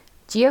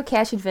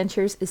Geocache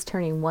Adventures is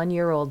turning 1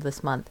 year old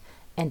this month,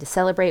 and to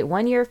celebrate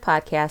 1 year of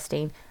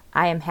podcasting,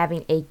 I am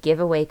having a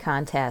giveaway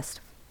contest.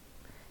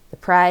 The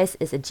prize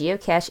is a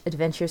Geocache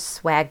Adventures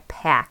swag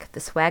pack. The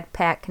swag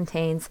pack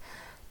contains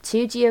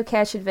 2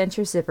 Geocache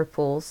Adventures zipper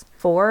pulls,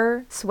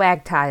 4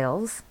 swag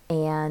tiles,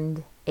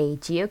 and a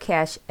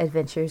Geocache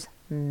Adventures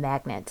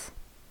magnet.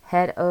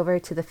 Head over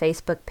to the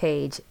Facebook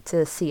page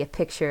to see a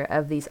picture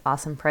of these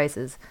awesome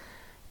prizes.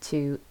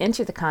 To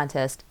enter the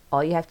contest,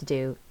 all you have to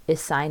do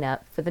is sign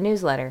up for the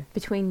newsletter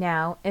between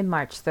now and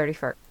March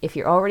 31st. If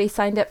you're already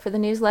signed up for the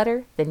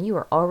newsletter, then you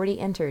are already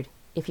entered.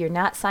 If you're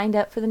not signed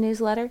up for the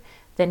newsletter,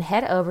 then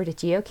head over to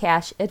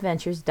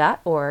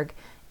geocacheadventures.org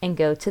and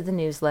go to the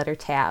newsletter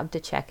tab to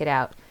check it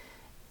out.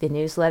 The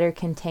newsletter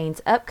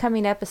contains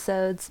upcoming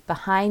episodes,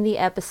 behind the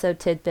episode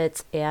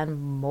tidbits,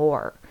 and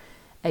more.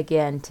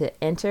 Again, to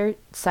enter,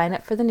 sign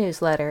up for the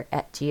newsletter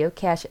at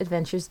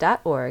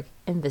geocacheadventures.org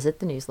and visit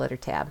the newsletter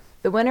tab.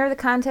 The winner of the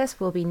contest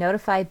will be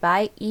notified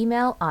by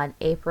email on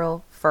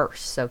April 1st,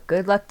 so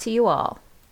good luck to you all.